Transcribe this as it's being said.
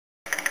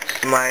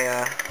is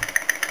my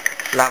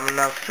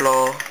Lamina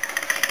flow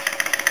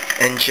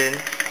engine.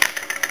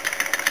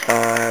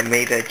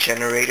 Made a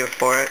generator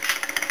for it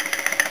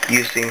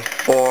using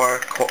 3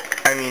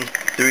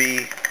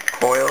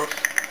 coils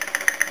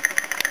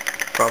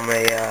from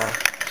a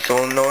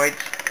solenoid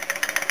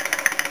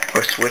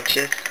or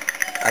switches.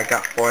 I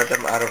got 4 of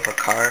them out of a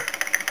car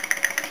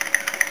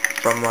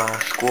from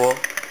school,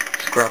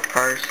 scrap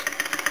cars.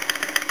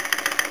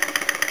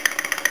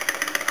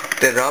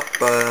 Hooked it up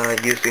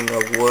using a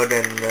wood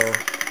and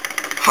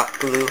hot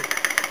glue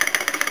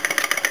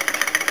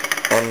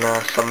and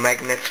some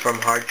magnets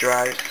from hard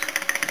drives,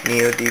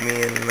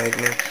 neodymium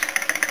magnets,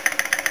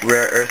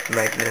 rare earth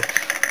magnets,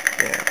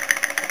 yeah.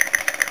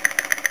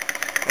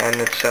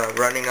 And it's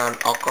running on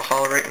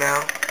alcohol right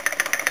now,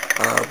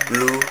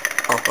 blue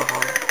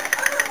alcohol.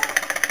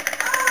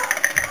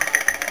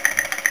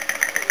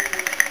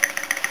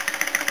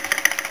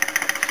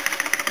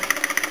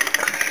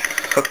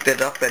 Hooked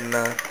it up and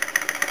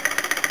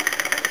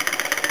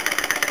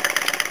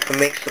it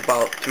makes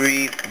about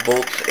 3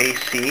 volts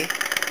AC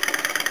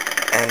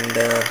and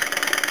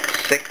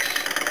 6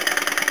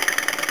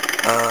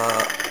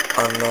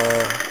 on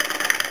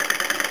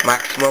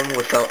maximum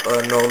without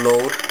no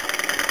load,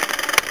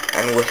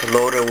 and with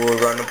load it will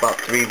run about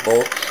 3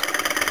 volts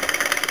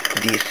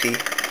DC,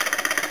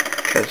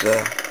 because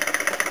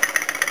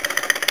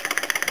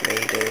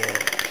made a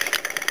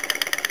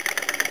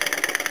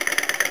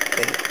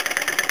thing.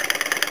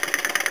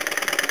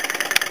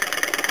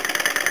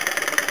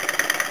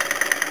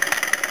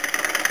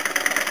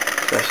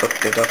 So I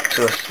hooked it up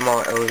to a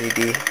small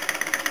LED.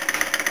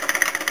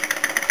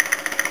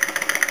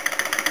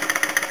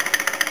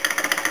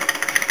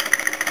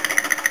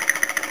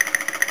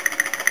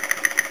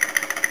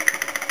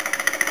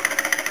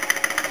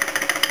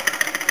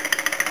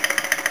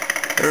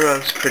 It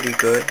runs pretty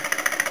good.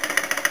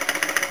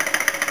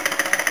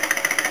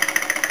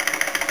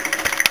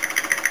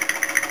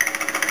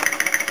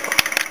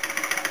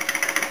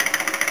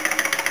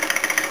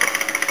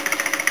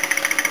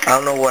 I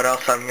don't know what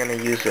else I'm gonna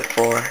use it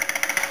for.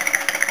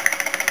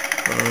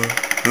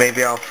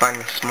 Maybe I'll find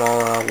a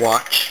small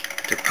watch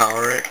to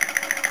power it.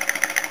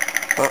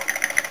 Oh,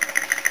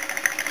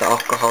 the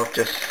alcohol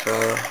just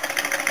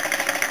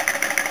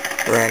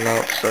ran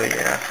out, so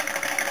yeah,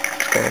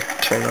 it's gonna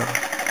turn on.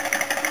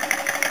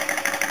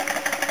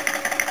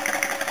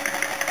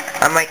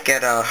 I might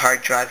get a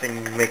hard drive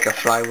and make a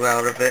flywheel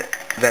out of it,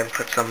 then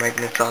put some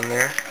magnets on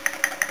there,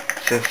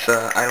 since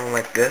I don't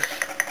like this.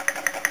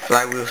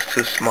 Flywheel's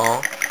too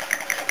small,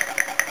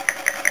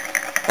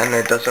 and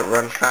it doesn't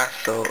run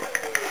fast, so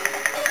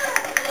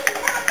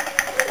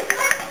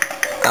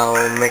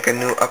I'll make a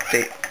new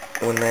update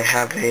when I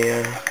have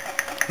a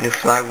new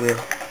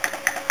flywheel.